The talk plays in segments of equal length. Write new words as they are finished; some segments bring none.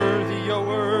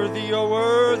you're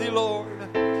worthy, Lord.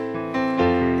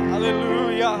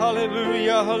 Hallelujah,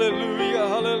 hallelujah, hallelujah,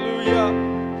 hallelujah.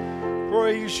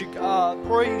 Praise you, God,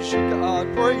 praise you,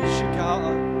 God, praise you,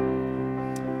 God.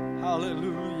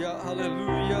 Hallelujah,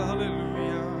 hallelujah, hallelujah.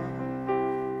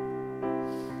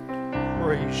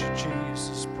 Praise you,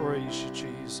 Jesus, praise you,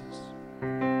 Jesus.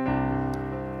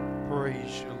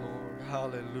 Praise you, Lord.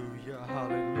 Hallelujah,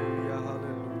 hallelujah,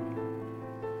 hallelujah.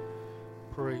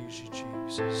 Praise you,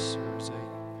 Jesus. There's a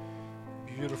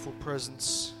beautiful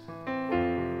presence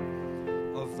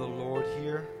of the Lord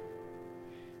here.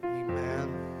 Amen.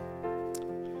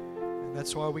 And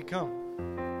that's why we come.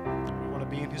 We want to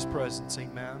be in His presence.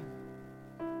 Amen.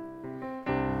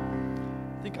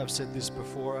 I think I've said this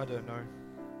before. I don't know.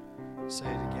 Say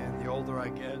it again. The older I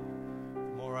get,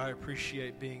 the more I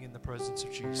appreciate being in the presence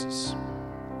of Jesus.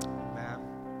 Amen.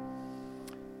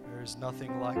 There is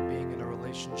nothing like being in a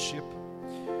relationship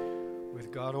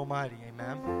with God Almighty.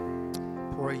 Amen.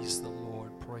 Praise the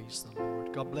Lord. Praise the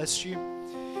Lord. God bless you.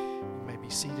 You may be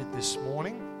seated this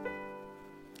morning.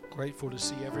 Grateful to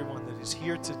see everyone that is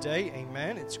here today.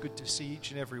 Amen. It's good to see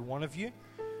each and every one of you.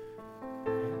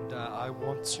 And I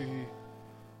want to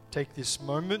take this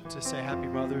moment to say Happy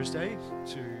Mother's Day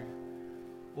to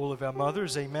all of our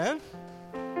mothers. Amen.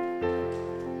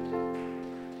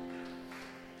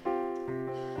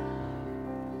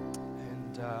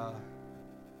 And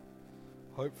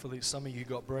hopefully some of you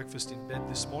got breakfast in bed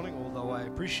this morning, although I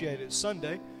appreciate it's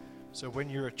Sunday. So when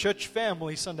you're a church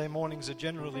family, Sunday mornings are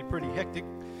generally pretty hectic.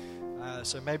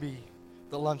 So maybe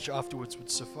the lunch afterwards would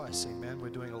suffice. Amen. We're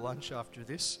doing a lunch after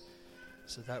this.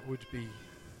 So that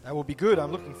will be good.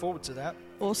 I'm looking forward to that.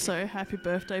 Also, happy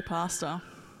birthday, Pastor.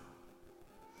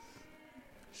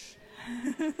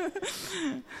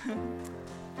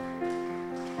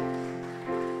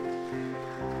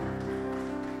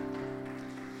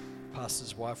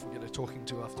 Pastor's wife will get a talking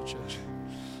to after church.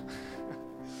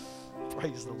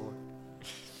 Praise the Lord.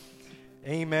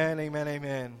 Amen, amen,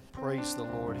 amen. Praise the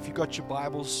Lord. If you got your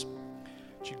Bibles,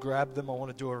 would you grab them? I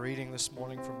want to do a reading this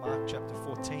morning from Mark chapter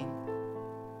 14.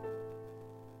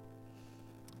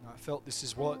 I felt this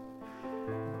is what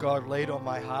God laid on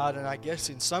my heart, and I guess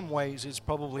in some ways it's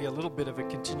probably a little bit of a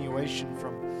continuation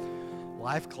from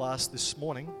life class this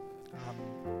morning.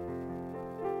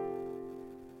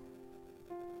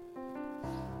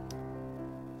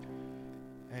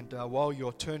 And while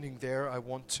you're turning there, I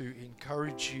want to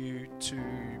encourage you to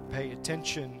pay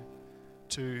attention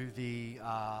to the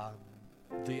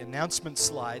announcement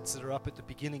slides that are up at the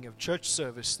beginning of church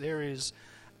service. There is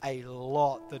a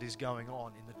lot that is going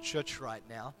on in the church right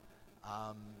now.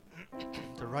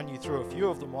 To run you through a few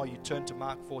of them while you turn to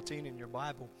Mark 14 in your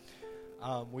Bible.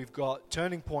 We've got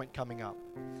Turning Point coming up.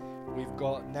 We've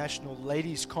got National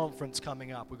Ladies Conference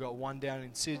coming up. We've got one down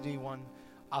in Sydney, one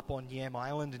up on Yam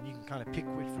Island, and you can kind of pick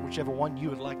whichever one you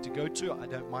would like to go to. I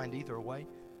don't mind either way.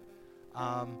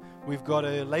 We've got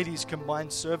a ladies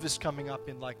combined service coming up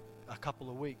in like a couple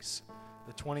of weeks,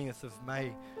 the 20th of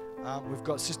May. We've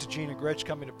got Sister Gina Gretsch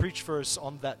coming to preach for us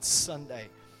on that Sunday.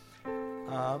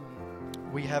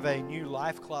 We have a new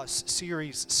life class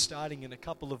series starting in a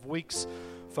couple of weeks,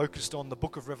 focused on the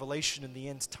book of Revelation and the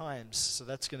end times. So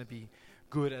that's going to be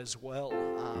good as well.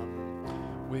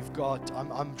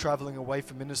 I'm traveling away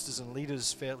for ministers and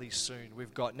leaders fairly soon.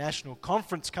 We've got National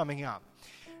Conference coming up.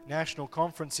 National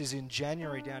Conference is in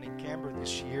January down in Canberra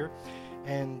this year.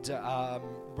 And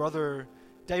Brother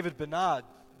David Bernard,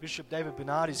 Bishop David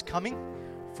Bernard, is coming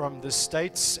from the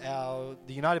States, the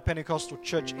United Pentecostal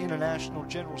Church International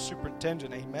General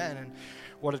Superintendent. Amen. And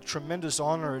what a tremendous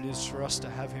honor it is for us to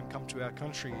have him come to our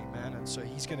country. Amen. And so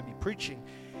he's going to be preaching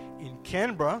in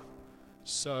Canberra.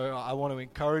 So I want to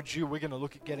encourage you. We're going to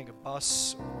look at getting a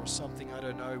bus or something. I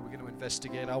don't know. We're going to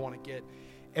investigate. I want to get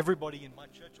everybody in my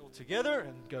church all together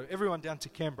and go everyone down to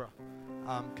Canberra,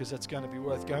 because that's going to be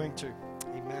worth going to.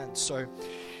 Amen. So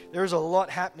there is a lot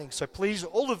happening. So please,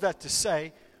 all of that to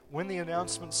say, when the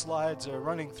announcement slides are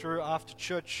running through after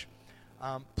church,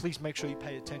 please make sure you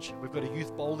pay attention. We've got a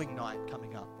youth bowling night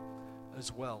coming up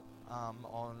as well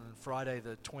on Friday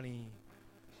the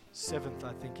 27th,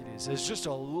 I think it is. There's just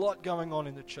a lot going on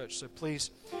in the church, so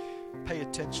please pay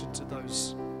attention to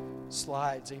those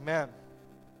slides. Amen.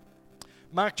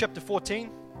 Mark chapter 14,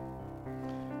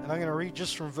 and I'm going to read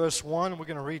just from verse 1. We're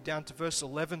going to read down to verse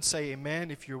 11. Say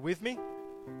amen if you're with me.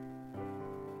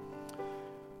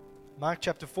 Mark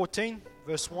chapter 14,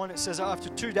 verse 1, it says, "After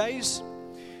 2 days,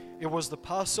 it was the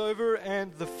Passover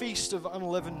and the feast of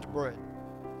unleavened bread.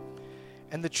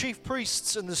 And the chief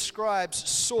priests and the scribes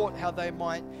sought how they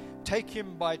might take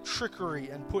him by trickery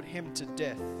and put him to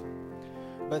death.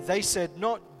 But they said,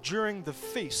 'Not during the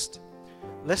feast,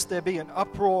 lest there be an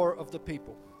uproar of the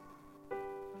people.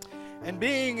 And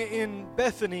being in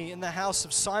Bethany in the house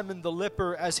of Simon the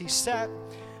leper, as he sat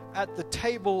at the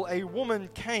table, a woman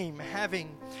came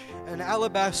having an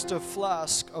alabaster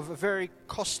flask of a very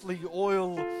costly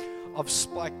oil of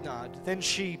spikenard. Then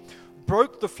she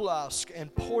broke the flask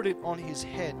and poured it on his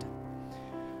head.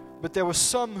 But there were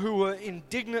some who were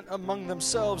indignant among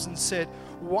themselves and said,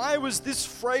 "Why was this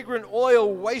fragrant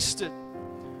oil wasted?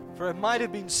 For it might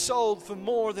have been sold for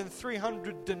more than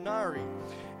 300 denarii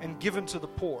and given to the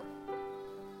poor."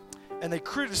 And they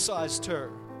criticized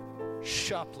her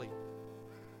sharply.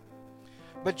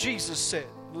 But Jesus said,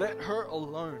 "Let her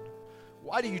alone.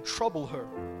 Why do you trouble her?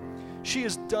 She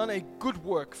has done a good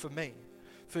work for me.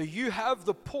 For you have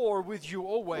the poor with you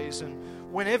always,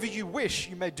 and whenever you wish,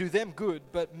 you may do them good.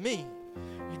 But me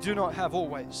you do not have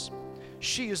always.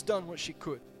 She has done what she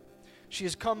could. She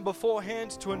has come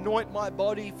beforehand to anoint my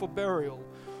body for burial.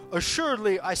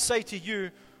 Assuredly, I say to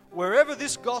you, wherever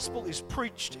this gospel is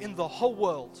preached in the whole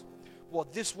world,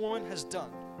 what this woman has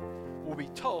done will be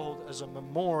told as a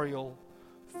memorial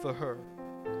for her."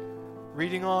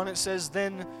 Reading on, it says,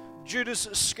 "Then Judas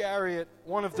Iscariot,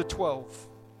 one of the 12,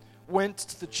 went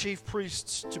to the chief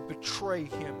priests to betray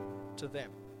him to them.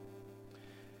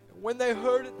 When they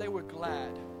heard it, they were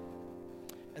glad,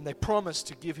 and they promised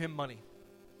to give him money.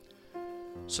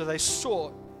 So they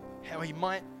sought how he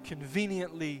might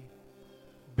conveniently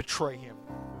betray him."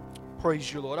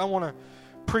 Praise you, Lord. I want to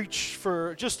preach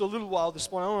for just a little while this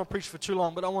morning. I don't want to preach for too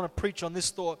long, but I want to preach on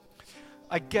this thought.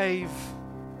 I gave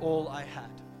all I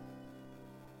had.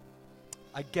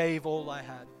 I gave all I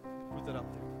had. Put that up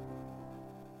there.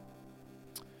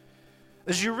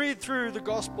 As you read through the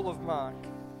Gospel of Mark,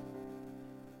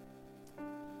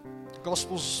 the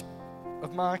Gospels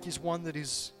of Mark is one that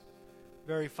is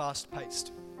very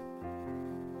fast-paced.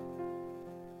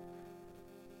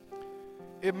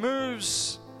 It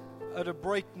moves at a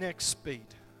breakneck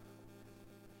speed.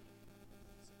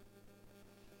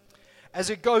 As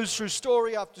it goes through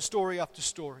story after story after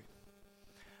story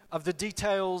of the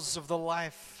details of the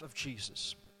life of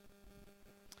Jesus.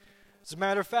 As a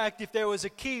matter of fact, if there was a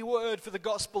key word for the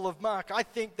Gospel of Mark, I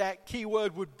think that key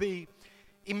word would be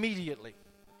immediately.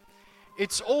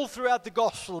 It's all throughout the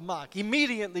Gospel of Mark.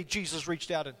 Immediately Jesus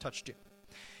reached out and touched him.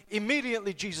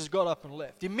 Immediately Jesus got up and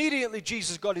left. Immediately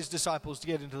Jesus got his disciples to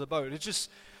get into the boat. It's just,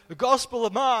 the Gospel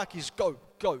of Mark is go,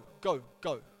 go, go,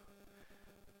 go.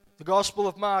 The Gospel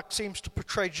of Mark seems to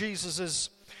portray Jesus as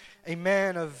a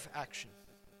man of action.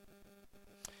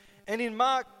 And in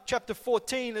Mark chapter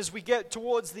 14, as we get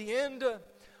towards the end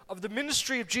of the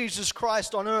ministry of Jesus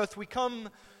Christ on earth, we come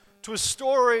to a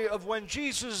story of when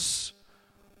Jesus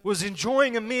was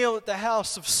enjoying a meal at the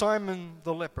house of Simon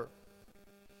the leper.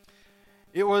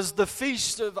 It was the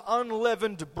feast of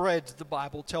unleavened bread, the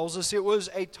Bible tells us. It was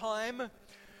a time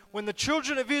when the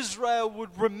children of Israel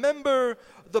would remember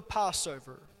the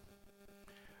Passover,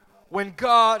 when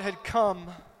God had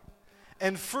come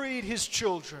and freed his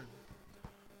children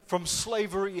from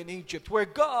slavery in Egypt, where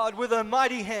God, with a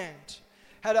mighty hand,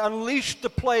 had unleashed the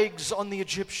plagues on the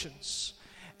Egyptians,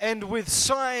 and with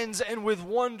signs and with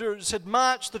wonders had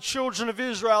marched the children of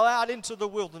Israel out into the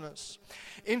wilderness,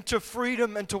 into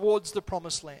freedom and towards the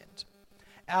promised land,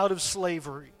 out of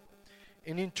slavery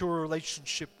and into a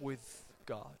relationship with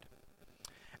God.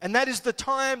 And that is the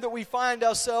time that we find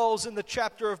ourselves in the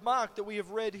chapter of Mark that we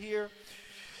have read here.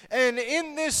 And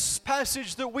in this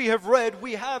passage that we have read,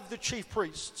 we have the chief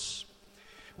priests.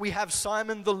 We have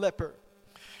Simon the leper.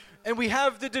 And we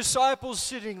have the disciples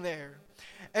sitting there.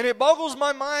 And it boggles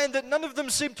my mind that none of them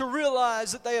seem to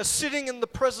realize that they are sitting in the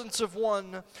presence of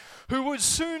one who would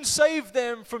soon save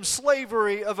them from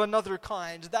slavery of another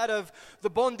kind, that of the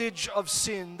bondage of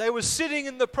sin. They were sitting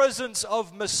in the presence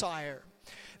of Messiah.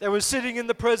 They were sitting in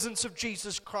the presence of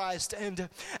Jesus Christ. And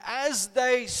as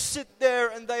they sit there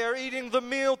and they are eating the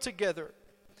meal together,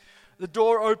 the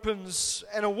door opens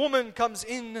and a woman comes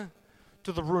in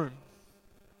to the room.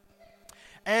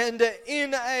 And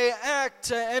in an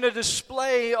act and a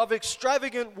display of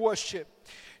extravagant worship,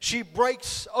 she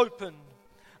breaks open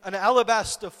an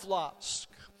alabaster flask.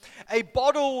 A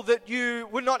bottle that you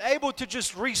were not able to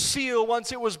just reseal.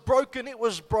 Once it was broken,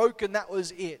 that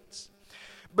was it.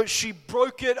 But she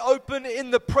broke it open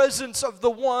in the presence of the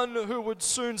one who would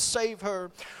soon save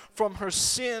her from her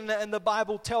sin. And the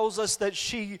Bible tells us that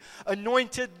she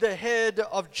anointed the head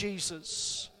of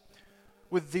Jesus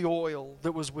with the oil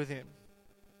that was with him.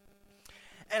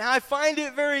 And I find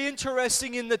it very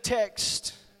interesting in the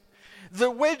text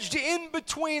that wedged in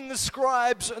between the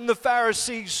scribes and the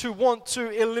Pharisees who want to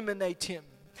eliminate him,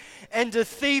 and a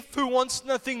thief who wants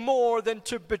nothing more than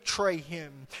to betray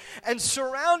him. And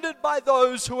surrounded by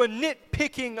those who are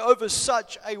nitpicking over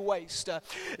such a waste,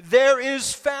 there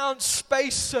is found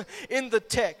space in the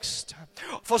text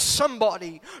for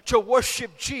somebody to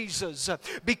worship Jesus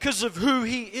because of who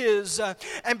he is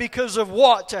and because of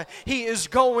what he is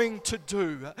going to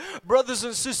do. Brothers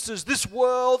and sisters, this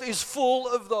world is full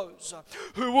of those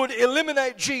who would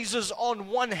eliminate Jesus on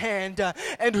one hand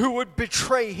and who would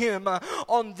betray him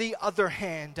on the other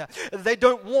hand. They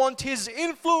don't want his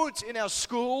influence in our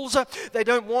schools. They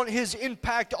don't want his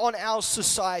impact on our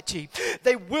society.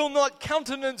 They will not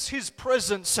countenance his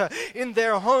presence in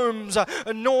their homes,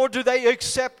 nor do they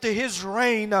accept his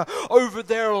reign over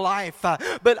their life.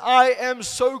 But I am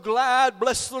so glad,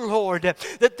 bless the Lord,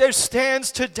 that there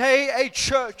stands today a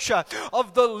church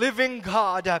of the living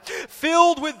God,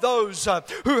 filled with those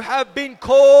who have been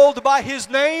called by his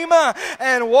name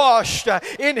and washed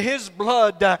in his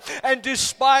blood. And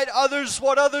despite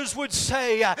what others would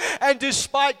say, and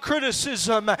despite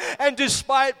criticism, and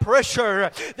despite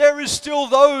pressure, there is still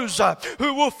those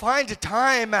who will find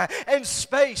time and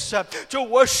space to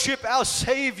worship our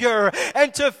Savior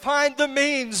and to find the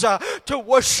means to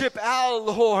worship our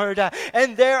Lord.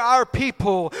 And there are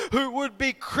people who would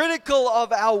be critical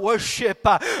of our worship,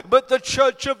 but the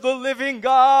church of the living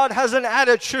God has an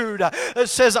attitude that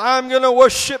says, I'm going to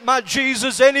worship my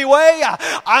Jesus anyway.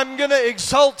 I'm going to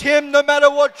exalt him no matter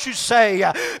what you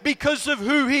say. Because of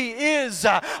who he is,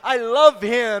 I love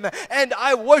him and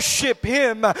I worship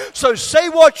him. So say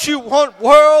what you want,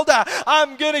 world.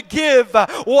 I'm going to give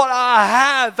what I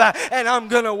have and I'm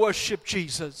going to worship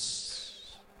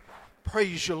Jesus.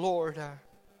 Praise you, Lord.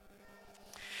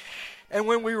 And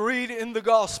when we read in the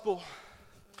gospel,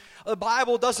 the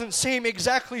Bible doesn't seem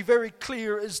exactly very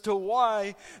clear as to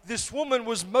why this woman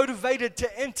was motivated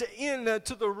to enter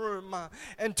into the room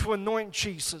and to anoint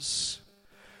Jesus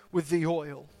with the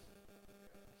oil.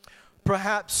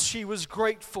 Perhaps she was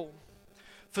grateful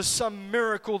for some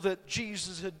miracle that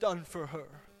Jesus had done for her.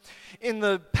 In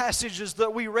the passages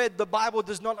that we read, the Bible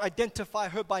does not identify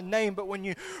her by name, but when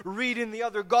you read in the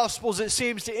other Gospels, it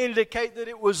seems to indicate that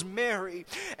it was Mary.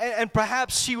 And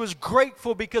perhaps she was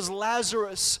grateful because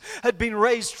Lazarus had been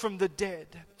raised from the dead.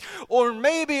 Or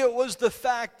maybe it was the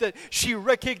fact that she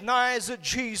recognized that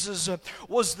Jesus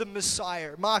was the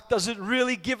Messiah. Mark doesn't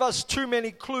really give us too many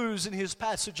clues in his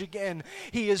passage again.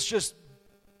 He is just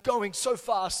going so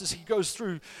fast as he goes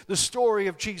through the story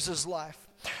of Jesus' life.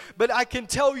 But I can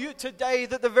tell you today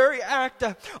that the very act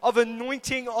of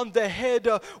anointing on the head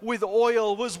with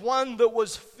oil was one that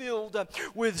was filled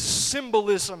with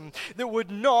symbolism that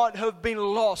would not have been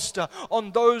lost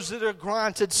on those that are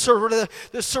granted.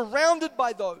 They're surrounded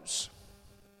by those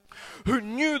who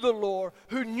knew the law,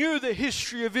 who knew the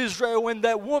history of Israel. When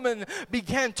that woman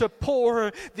began to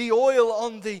pour the oil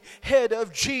on the head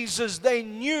of Jesus, they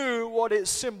knew what it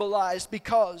symbolized,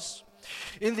 because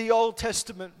in the Old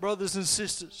Testament, brothers and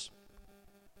sisters,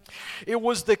 it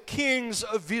was the kings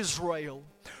of Israel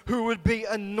who would be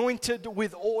anointed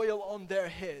with oil on their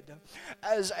head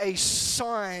as a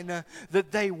sign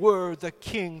that they were the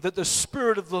king, that the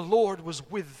Spirit of the Lord was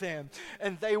with them,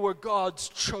 and they were God's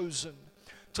chosen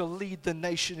to lead the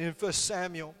nation. In 1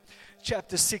 Samuel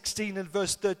chapter 16 and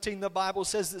verse 13, the Bible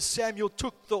says that Samuel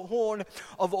took the horn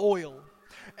of oil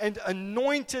and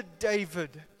anointed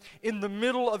David in the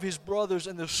middle of his brothers,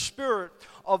 and the Spirit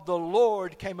of the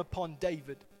Lord came upon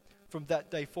David from that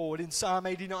day forward. In Psalm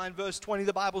 89 verse 20,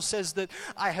 the Bible says that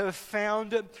I have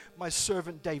found my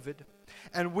servant David,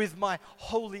 and with my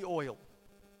holy oil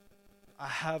I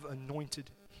have anointed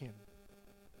him.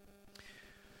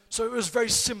 So it was very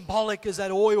symbolic as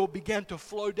that oil began to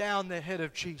flow down the head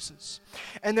of Jesus.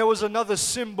 And there was another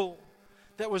symbol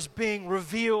that was being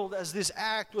revealed as this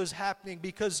act was happening,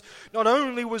 because not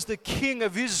only was the king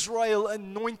of Israel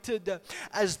anointed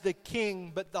as the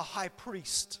king, but the high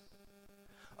priest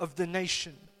of the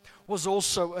nation was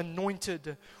also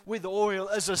anointed with oil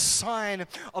as a sign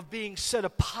of being set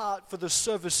apart for the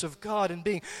service of God and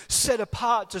being set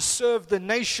apart to serve the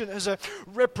nation as a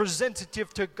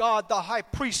representative to God. The high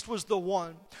priest was the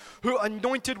one who,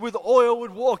 anointed with oil,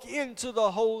 would walk into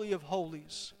the Holy of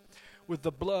Holies with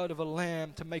the blood of a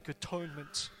lamb to make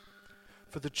atonement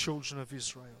for the children of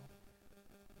Israel.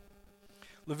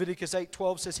 Leviticus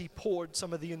 8:12 says he poured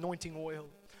some of the anointing oil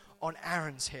on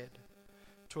Aaron's head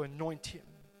to anoint him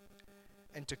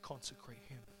and to consecrate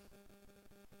him.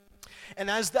 And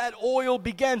as that oil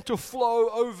began to flow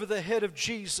over the head of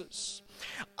Jesus,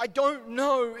 I don't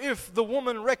know if the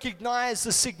woman recognized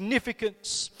the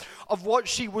significance of what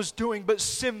she was doing, but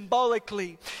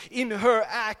symbolically, in her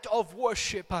act of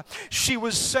worship, she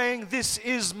was saying, this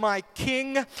is my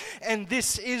king and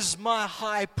this is my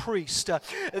high priest.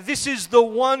 This is the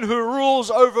one who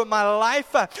rules over my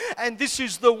life, and this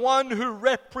is the one who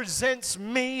represents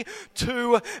me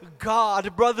to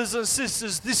God. Brothers and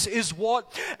sisters, this is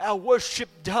what our worship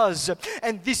does,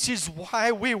 and this is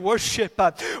why we worship.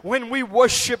 When we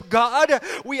worship God,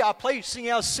 we are placing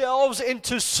ourselves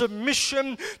into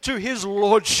submission to His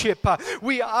Lordship.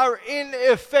 We are in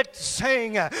effect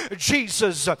saying,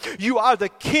 Jesus, you are the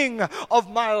King of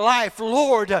my life.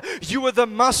 Lord, you are the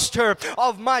master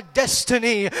of my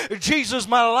destiny. Jesus,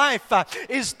 my life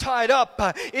is tied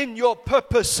up in your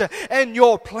purpose and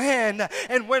your plan.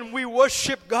 And when we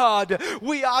worship God,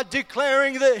 we are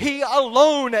declaring that He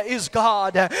alone is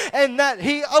God, and that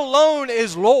He alone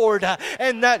is Lord,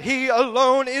 and that He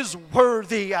alone is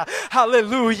worthy.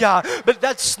 Hallelujah. But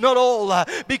that's not all,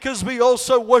 because we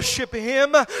also worship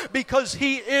Him because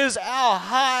He is our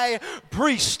high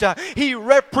priest. He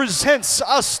represents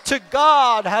us to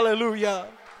God. Hallelujah.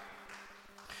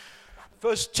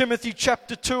 1 Timothy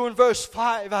chapter 2 and verse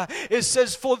 5, it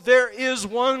says, for there is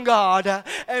one God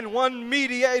and one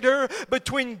mediator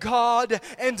between God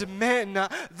and men,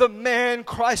 the man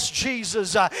Christ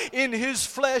Jesus. In His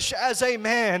flesh as a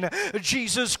man,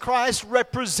 Jesus Christ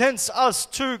represents us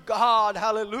to God.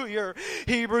 Hallelujah.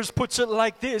 Hebrews puts it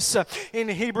like this, in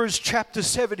Hebrews chapter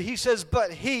 7, he says,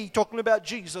 but He, talking about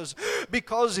Jesus,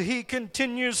 because He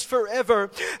continues forever,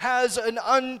 has an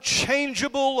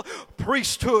unchangeable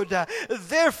priesthood.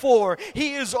 Therefore,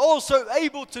 He is also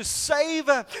able to save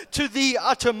to the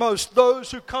uttermost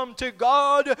those who come to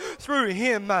God through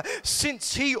Him,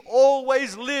 since He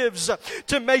always lives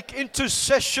to make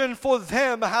intercession for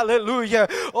them. Hallelujah.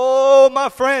 Oh, my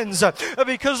friends,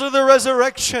 because of the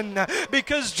resurrection,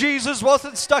 because Jesus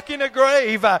wasn't stuck in a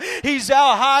grave, He's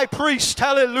our high priest.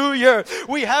 Hallelujah.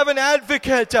 We have an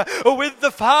advocate with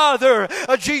the Father,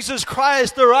 Jesus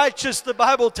Christ the righteous, the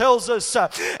Bible tells us,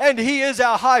 and He is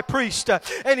our high priest,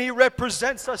 and He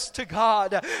represents us to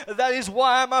God. That is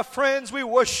why, my friends, we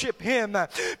worship Him,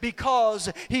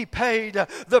 because He paid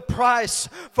the price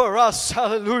for us.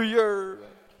 Hallelujah.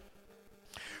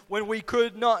 When we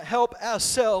could not help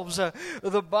ourselves,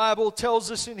 the Bible tells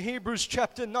us in Hebrews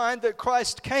chapter 9 that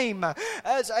Christ came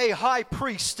as a high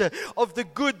priest of the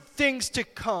good things to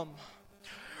come,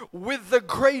 with the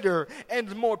greater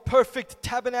and more perfect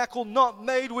tabernacle, not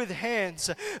made with hands,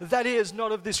 that is,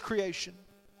 not of this creation,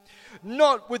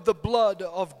 not with the blood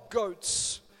of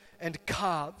goats and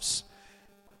calves,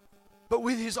 but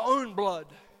with His own blood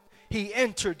He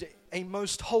entered a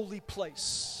most holy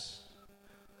place,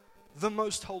 the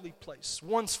most holy place,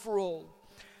 once for all,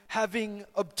 having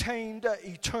obtained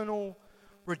eternal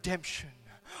redemption.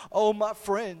 Oh, my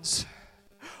friends,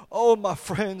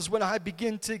 when I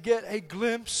begin to get a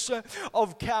glimpse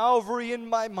of Calvary in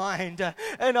my mind,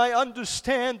 and I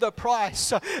understand the price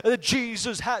that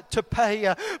Jesus had to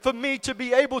pay for me to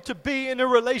be able to be in a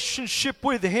relationship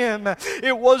with Him.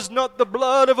 It was not the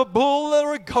blood of a bull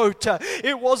or a goat.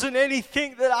 It wasn't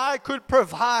anything that I could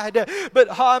provide, but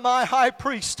my high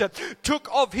priest took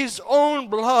of His own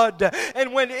blood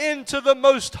and went into the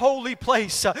most holy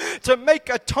place to make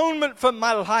atonement for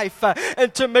my life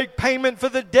and to make payment for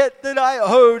the debt that I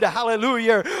owed.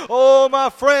 Hallelujah. Oh, my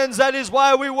friends, that is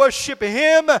why we worship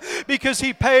Him, because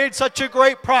He paid such a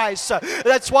great price.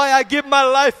 That's why I give my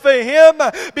life for Him,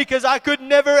 because I could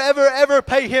never, ever, ever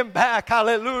pay Him back.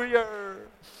 Hallelujah.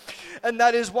 And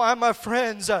that is why, my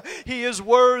friends, He is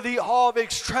worthy of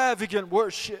extravagant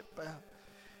worship.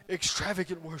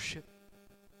 Extravagant worship.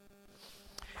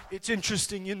 It's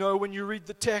interesting, when you read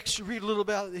the text, you read a little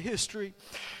about the history.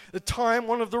 The time,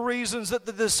 one of the reasons that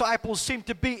the disciples seemed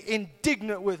to be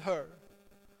indignant with her,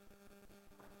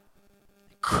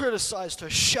 criticized her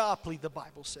sharply, the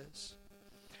Bible says,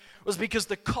 was because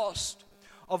the cost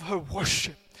of her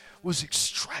worship was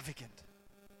extravagant.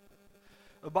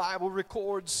 The Bible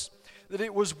records that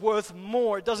it was worth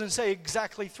more. It doesn't say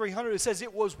exactly 300. It says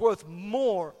it was worth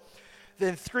more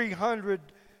than 300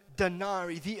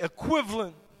 denarii, the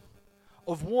equivalent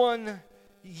of 1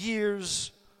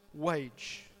 year's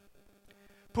wage.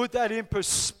 Put that in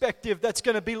perspective, that's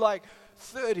going to be like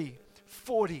 $30,000,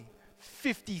 $40,000,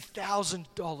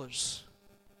 $50,000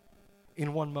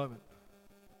 in one moment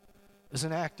as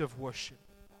an act of worship.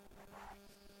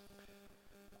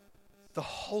 The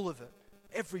whole of it,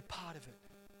 every part of it,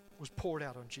 was poured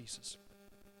out on Jesus.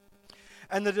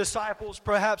 And the disciples,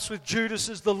 perhaps with Judas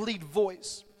as the lead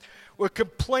voice, were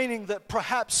complaining that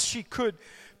perhaps she could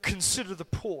consider the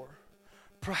poor.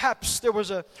 perhaps there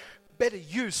was a better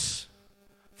use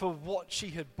for what she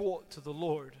had brought to the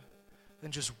Lord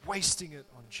than just wasting it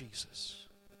on Jesus.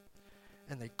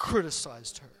 And they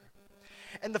criticized her.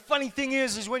 And the funny thing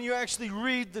is when you actually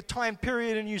read the time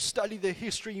period and you study the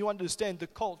history, you understand the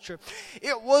culture.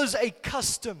 It was a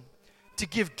custom to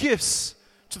give gifts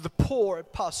to the poor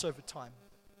at Passover time.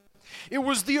 It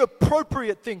was the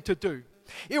appropriate thing to do.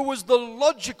 It was the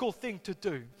logical thing to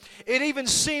do. It even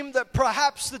seemed that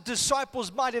perhaps the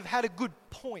disciples might have had a good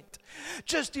point.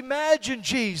 Just imagine,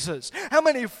 Jesus, how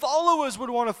many followers would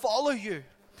want to follow you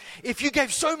if you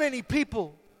gave so many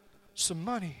people some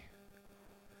money?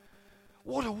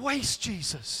 What a waste,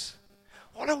 Jesus.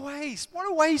 What a waste. What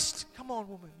a waste. Come on,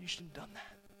 woman, you shouldn't have done that.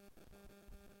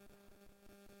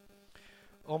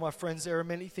 Oh, my friends, there are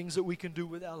many things that we can do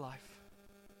with our life.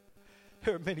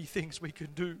 There are many things we can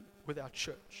do with our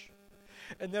church.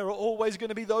 And there are always going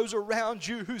to be those around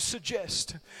you who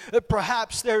suggest that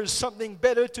perhaps there is something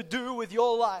better to do with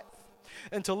your life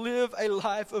than to live a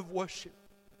life of worship.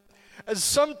 And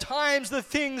sometimes the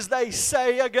things they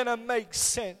say are going to make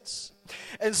sense.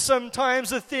 And sometimes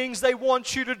the things they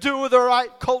want you to do are the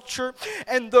right culture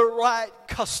and the right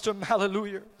custom.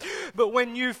 Hallelujah. But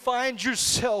when you find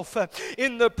yourself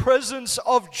in the presence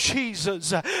of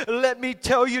Jesus, let me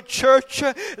tell you, church,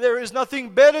 there is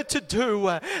nothing better to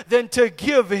do than to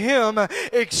give Him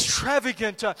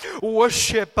extravagant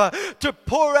worship, to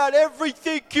pour out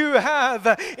everything you have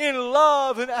in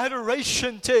love and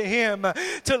adoration to Him,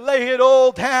 to lay it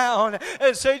all down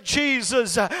and say,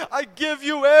 Jesus, I give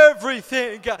you everything.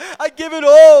 I give it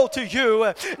all to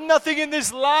you. Nothing in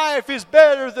this life is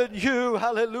better than you.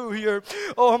 Hallelujah.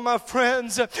 Oh, my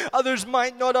friends, others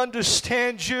might not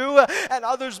understand you, and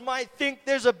others might think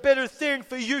there's a better thing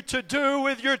for you to do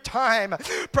with your time.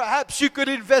 Perhaps you could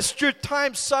invest your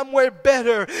time somewhere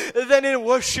better than in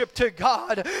worship to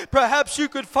God. Perhaps you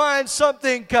could find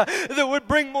something that would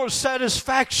bring more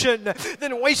satisfaction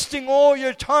than wasting all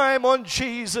your time on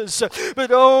Jesus. But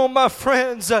oh, my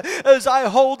friends, as I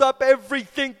hold up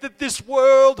everything that this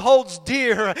world holds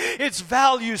dear, its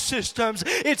value systems,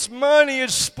 its money,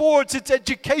 its sports, its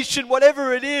education,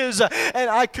 whatever it is, and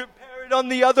I compare it on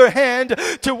the other hand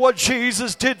to what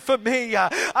Jesus did for me,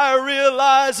 I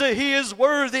realize that He is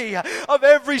worthy of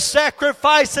every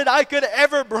sacrifice that I could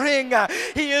ever bring.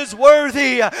 He is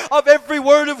worthy of every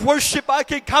word of worship I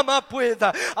can come up with.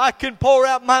 I can pour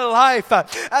out my life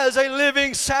as a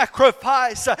living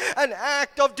sacrifice, an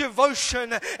act of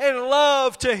devotion and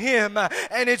love to Him,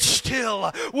 and it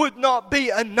still would not be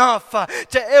enough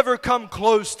to ever come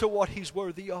close to what He's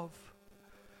worthy of.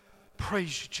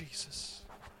 Praise you, Jesus.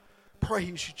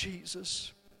 Praise you,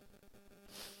 Jesus.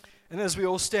 And as we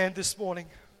all stand this morning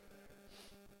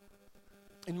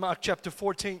in Mark chapter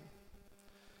 14,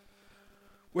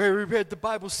 where we read, the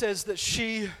Bible says that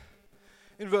she,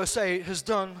 in verse 8, has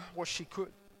done what she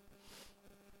could.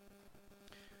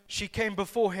 She came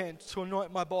beforehand to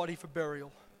anoint my body for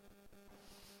burial.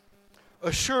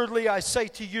 Assuredly, I say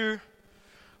to you,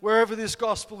 wherever this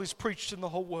gospel is preached in the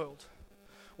whole world,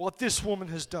 what this woman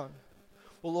has done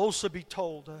will also be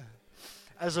told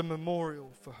as a memorial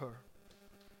for her.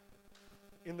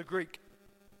 In the Greek,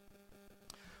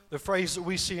 the phrase that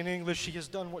we see in English, she has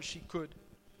done what she could.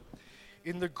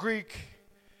 In the Greek,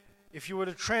 if you were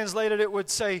to translate it, it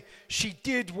would say, she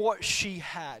did what she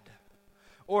had.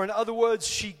 Or in other words,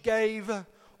 she gave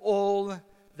all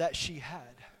that she had.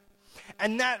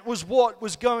 And that was what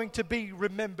was going to be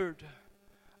remembered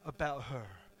about her.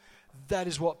 That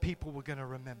is what people were going to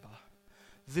remember.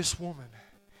 This woman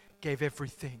gave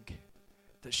everything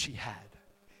that she had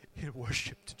in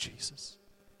worship to Jesus.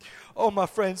 Oh, my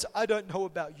friends, I don't know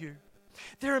about you.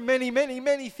 There are many, many,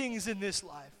 many things in this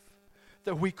life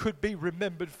that we could be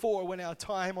remembered for when our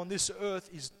time on this earth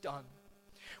is done.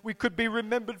 We could be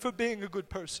remembered for being a good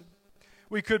person.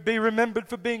 We could be remembered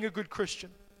for being a good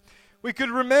Christian. We could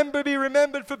be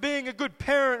remembered for being a good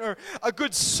parent or a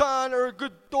good son or a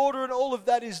good daughter, and all of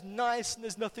that is nice, and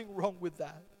there's nothing wrong with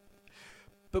that.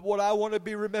 But what I want to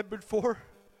be remembered for,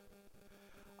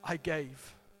 I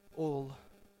gave all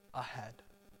I had.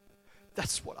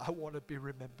 That's what I want to be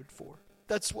remembered for.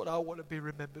 That's what I want to be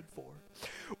remembered for.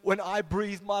 When I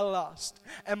breathe my last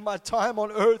and my time on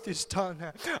earth is done,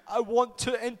 I want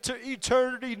to enter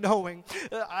eternity knowing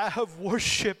that I have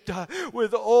worshipped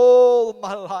with all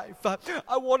my life.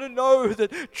 I want to know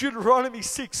that Deuteronomy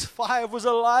 6:5 was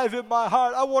alive in my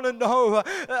heart. I want to know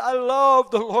that I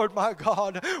love the Lord my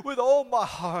God with all my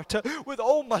heart, with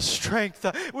all my strength,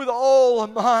 with all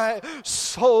my soul.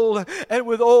 soul and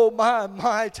with all my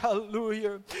might.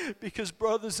 Hallelujah. Because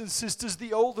brothers and sisters,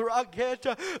 the older I get,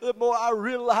 the more I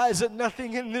realize that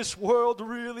nothing in this world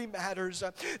really matters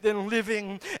than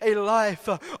living a life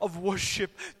of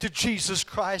worship to Jesus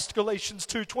Christ. Galatians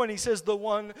 2:20 says, the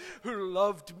one who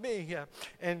loved me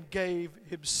and gave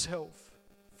himself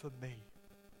for me.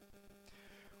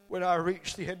 When I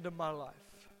reach the end of my life,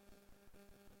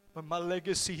 when my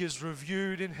legacy is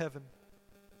reviewed in heaven,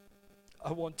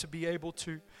 I want to be able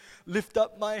to lift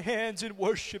up my hands in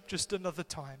worship just another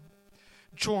time.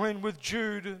 Join with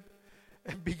Jude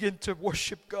and begin to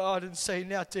worship God and say,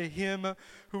 now to him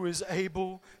who is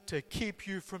able to keep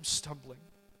you from stumbling,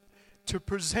 to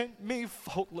present me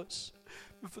faultless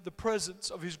before the presence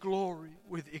of his glory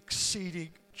with exceeding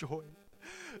joy.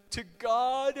 To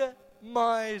God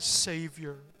my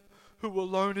Savior, who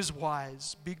alone is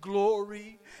wise, be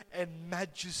glory and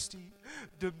majesty,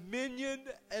 dominion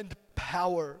and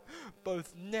power,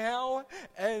 both now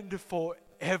and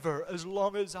forever. As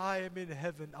long as I am in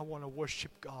heaven, I want to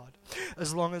worship God.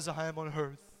 As long as I am on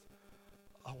earth,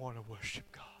 I want to worship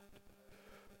God.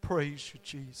 Praise you,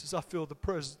 Jesus. I feel the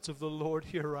presence of the Lord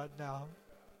here right now.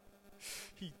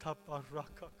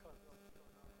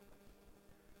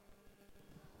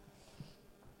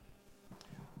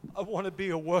 I want to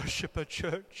be a worshiper,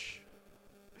 church.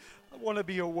 I want to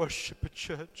be a worshiper,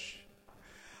 church.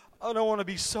 I don't want to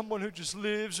be someone who just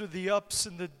lives with the ups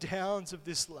and the downs of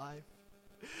this life.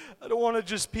 I don't want to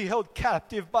just be held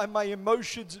captive by my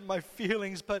emotions and my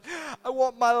feelings, but I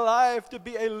want my life to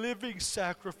be a living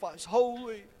sacrifice,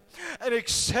 holy and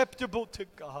acceptable to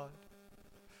God.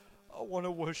 I want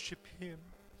to worship him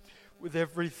with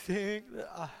everything that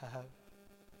I have,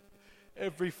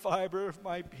 every fiber of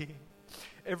my being.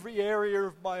 Every area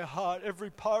of my heart,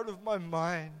 every part of my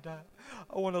mind,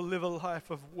 I want to live a life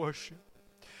of worship.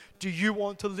 Do you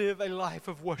want to live a life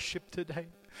of worship today?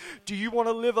 Do you want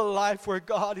to live a life where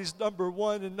God is number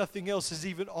one and nothing else is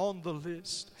even on the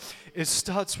list? It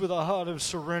starts with a heart of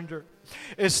surrender.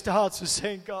 It starts with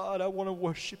saying, God, I want to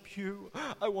worship you.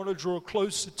 I want to draw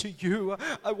closer to you.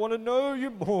 I want to know you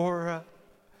more.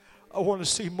 I want to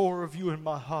see more of you in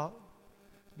my heart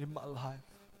and in my life.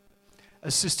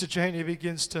 As Sister Janie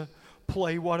begins to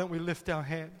play, why don't we lift our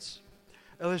hands?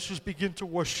 And let's just begin to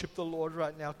worship the Lord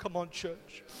right now. Come on,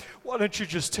 church. Why don't you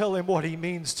just tell him what he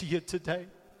means to you today?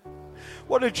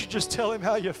 Why don't you just tell him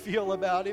how you feel about him?